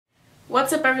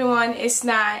What's up everyone, it's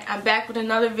Nye. I'm back with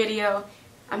another video.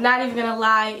 I'm not even gonna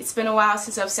lie, it's been a while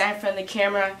since I've sat in front of the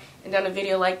camera and done a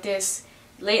video like this.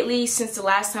 Lately, since the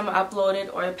last time I uploaded,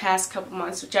 or the past couple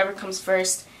months, whichever comes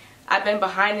first, I've been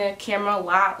behind the camera a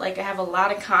lot. Like, I have a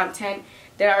lot of content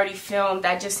that I already filmed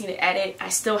that I just need to edit. I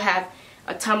still have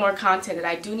a ton more content that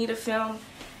I do need to film.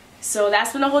 So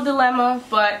that's been a whole dilemma,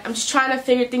 but I'm just trying to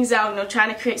figure things out,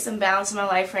 trying to create some balance in my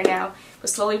life right now. But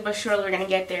slowly but surely we're gonna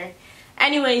get there.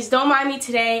 Anyways, don't mind me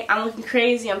today. I'm looking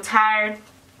crazy. I'm tired.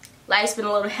 Life's been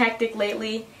a little hectic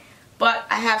lately. But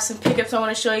I have some pickups I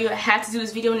want to show you. I have to do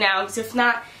this video now because if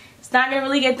not, it's not gonna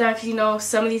really get done. Because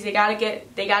some of these they gotta get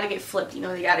flipped.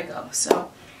 They gotta go. So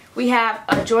we have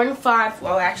a Jordan 5.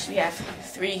 Well, actually, we have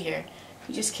 3 here.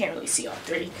 You just can't really see all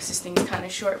 3 because this thing's kind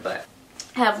of short. But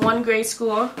I have 1 grade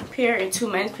school pair and 2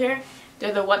 men's pair.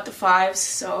 They're the What the 5s.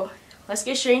 So let's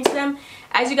get straight into them.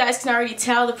 As you guys can already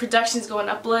tell, the production's going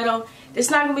up a little. This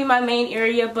is not going to be my main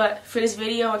area, but for this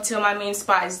video, until my main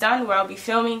spot is done, where I'll be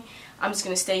filming, I'm just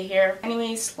going to stay here.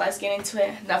 Anyways, let's get into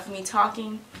it. Enough of me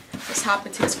talking. Let's hop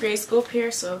into this grade school pair.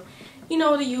 So, the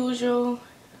usual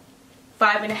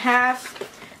 5.5.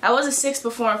 I was a 6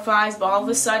 before in 5s, but all of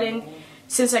a sudden,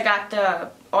 since I got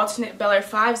the alternate Bel Air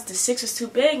 5s, the 6 is too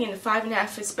big and the 5.5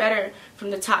 fits better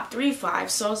from the top 3 5s.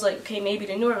 So I was like, okay, maybe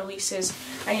the newer releases,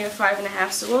 I need a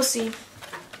 5.5, so we'll see.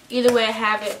 Either way, I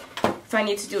have it if I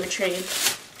need to do a trade.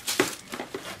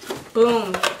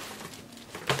 Boom.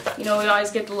 We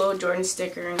always get the little Jordan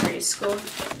sticker in grade school.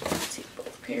 Let's take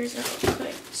both pairs out real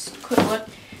quick. Just a quick look.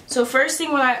 So first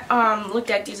thing when I looked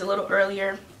at these a little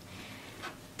earlier,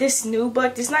 this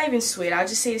nubuck, this is not even suede. I'll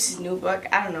just say this is nubuck.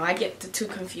 I don't know. I get the two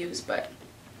confused, but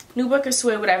nubuck or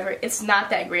suede, whatever. It's not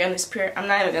that great on this pair. I'm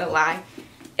not even gonna lie.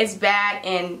 It's bad,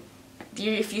 and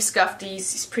if you scuff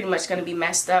these, it's pretty much gonna be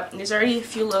messed up. And there's already a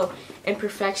few little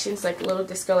imperfections, like a little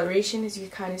discoloration, as you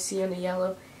can kind of see on the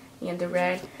yellow and the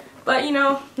red. But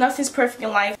nothing's perfect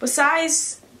in life.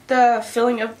 Besides the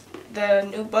filling of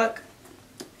the nubuck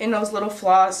and those little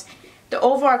flaws, the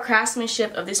overall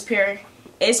craftsmanship of this pair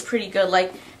is pretty good.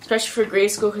 Like, especially for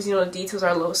grade school, because the details are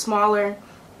a little smaller.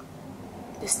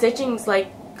 The stitching's like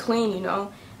clean,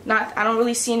 I don't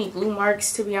really see any glue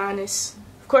marks, to be honest.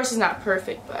 Of course, it's not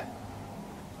perfect, but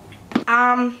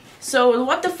so the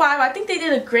What the 5, I think they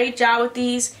did a great job with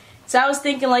these. So I was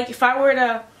thinking, like, if I were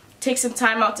to take some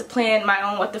time out to plan my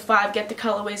own What the 5, get the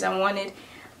colorways I wanted,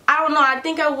 I don't know, I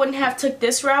think I wouldn't have took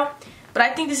this route, but I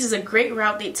think this is a great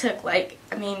route they took. Like,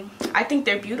 I think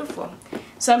they're beautiful.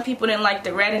 Some people didn't like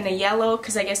the red and the yellow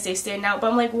because I guess they stand out,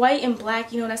 but I'm like, white and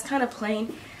black, that's kind of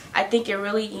plain. I think it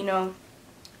really,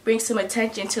 brings some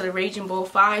attention to the Raging Bull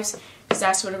 5s because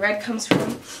that's where the red comes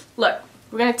from. Look,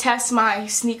 we're going to test my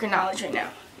sneaker knowledge right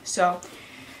now. So,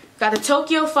 got the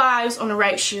Tokyo 5s on the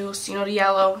right shoes, the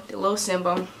yellow, the little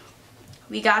symbol.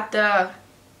 We got I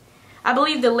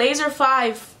believe the Laser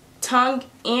 5 tongue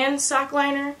and sock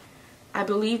liner. I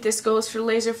believe this goes for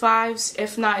Laser 5s.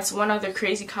 If not, it's one other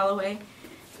crazy colorway.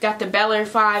 Got the Bel Air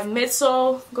 5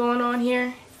 midsole going on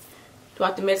here.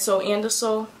 Got the midsole and the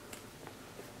sole.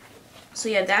 So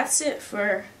yeah, that's it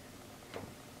for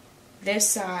this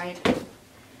side.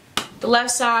 The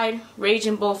left side,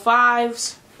 Raging Bull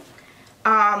 5s.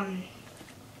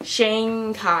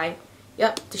 Shanghai.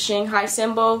 Yep, the Shanghai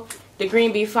symbol. The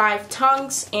Green Bee 5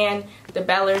 tongues and the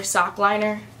Bel Air sock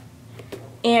liner.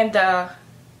 And the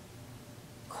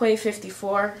Quay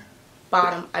 54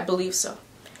 bottom, I believe so.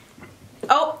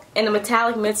 Oh, and the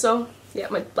metallic midsole. Yeah,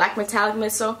 black metallic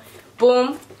midsole.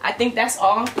 Boom. I think that's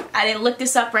all. I didn't look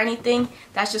this up or anything.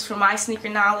 That's just from my sneaker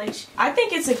knowledge. I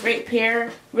think it's a great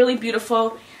pair. Really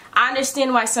beautiful. I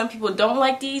understand why some people don't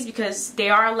like these because they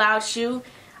are a loud shoe.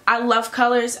 I love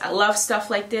colors. I love stuff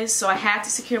like this, so I had to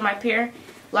secure my pair.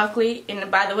 Luckily, and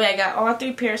by the way, I got all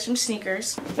 3 pairs from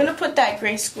Sneakers. I'm going to put that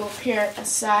grade school pair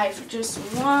aside for just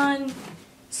 1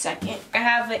 second. I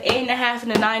have the 8.5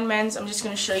 and the 9 men's. I'm just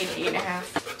going to show you the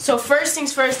 8.5. So first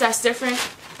things first, that's different.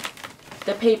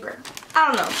 The paper. I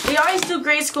don't know. They always do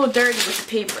grade school dirty with the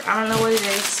paper. I don't know what it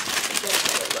is.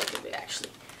 Look at it actually.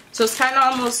 So it's kind of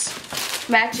almost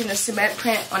matching the cement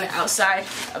print on the outside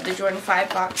of the Jordan 5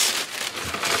 box.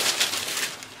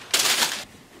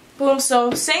 Boom.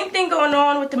 So same thing going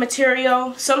on with the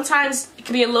material. Sometimes it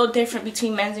can be a little different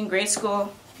between men's and grade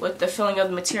school with the filling of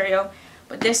the material,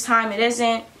 but this time it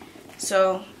isn't.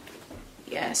 So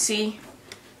yeah, see,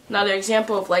 another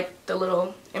example of like the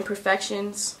little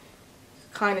imperfections.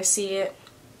 Kind of see it.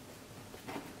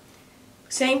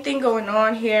 Same thing going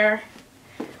on here.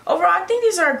 Overall, I think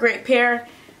these are a great pair.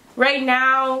 Right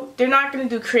now, they're not going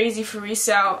to do crazy for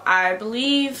resale. I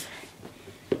believe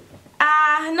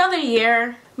another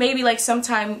year, maybe like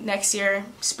sometime next year,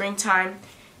 springtime,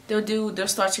 they'll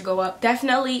start to go up.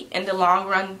 Definitely in the long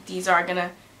run, these are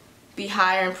gonna be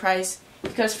higher in price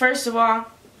because first of all,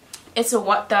 it's a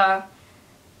What The.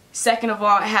 Second of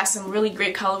all, it has some really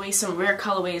great colorways, some rare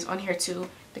colorways on here too.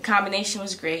 The combination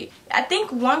was great. I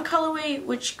think one colorway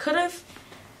which could have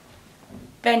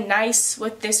been nice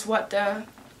with this What The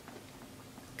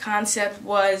concept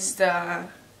was the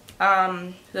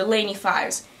Laney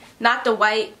 5s. Not the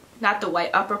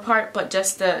white upper part, but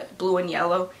just the blue and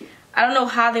yellow. I don't know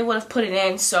how they would have put it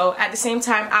in, so at the same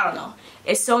time, I don't know.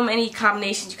 It's so many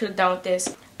combinations you could have done with this.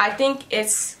 I think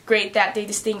it's great that they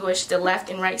distinguished the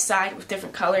left and right side with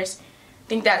different colors. I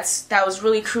think that was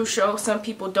really crucial. Some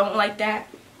people don't like that.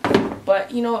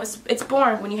 But, you know, it's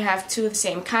boring when you have two of the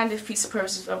same kind of piece of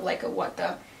purposes of like a What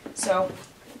The. So,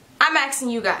 I'm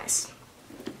asking you guys,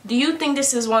 do you think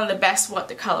this is one of the best What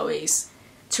The colorways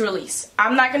to release?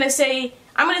 I'm going to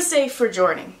say for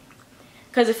Jordan.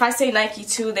 Because if I say Nike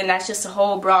too, then that's just a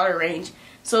whole broader range.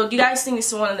 So do you guys think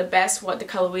this is one of the best What The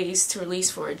colorways to release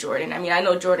for a Jordan? I mean, I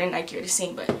know Jordan and Nike are the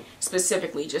same, but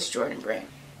specifically just Jordan brand.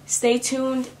 Stay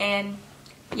tuned, and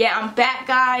yeah, I'm back,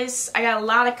 guys. I got a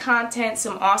lot of content,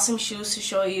 some awesome shoes to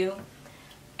show you.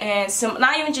 And some,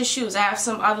 not even just shoes, I have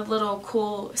some other little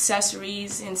cool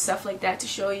accessories and stuff like that to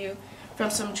show you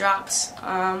from some drops.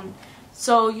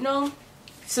 So, you know,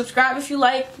 subscribe if you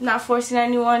like, not forcing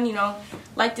anyone, you know,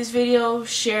 like this video,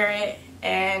 share it,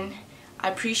 and I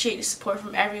appreciate the support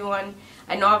from everyone.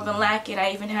 I know I've been lacking.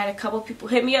 I even had a couple people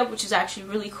hit me up, which is actually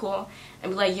really cool,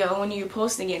 and be like, yo, when are you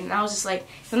posting it? And I was just like,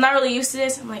 I'm not really used to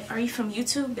this. I'm like, are you from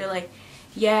YouTube? They're like,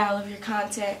 yeah, I love your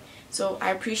content. So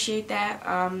I appreciate that.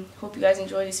 Hope you guys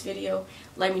enjoyed this video.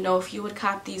 Let me know if you would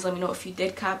cop these. Let me know if you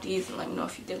did cop these, and let me know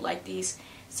if you did like these.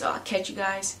 So I'll catch you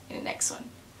guys in the next one.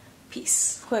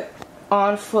 Peace. Quick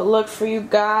on foot look for you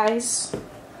guys.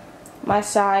 My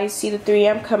size, see the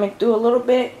 3M coming through a little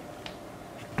bit.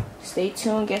 Stay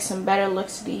tuned, get some better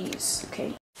looks of these,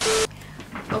 okay?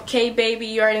 Okay, baby,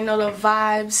 you already know the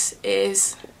vibes.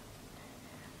 Is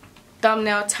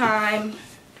thumbnail time.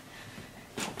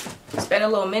 It's been a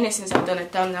little minute since I've done a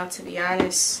thumbnail, to be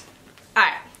honest.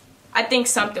 Alright, I think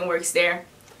something works there.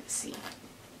 Let's see.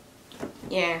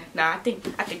 Yeah, nah, I think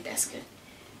that's good.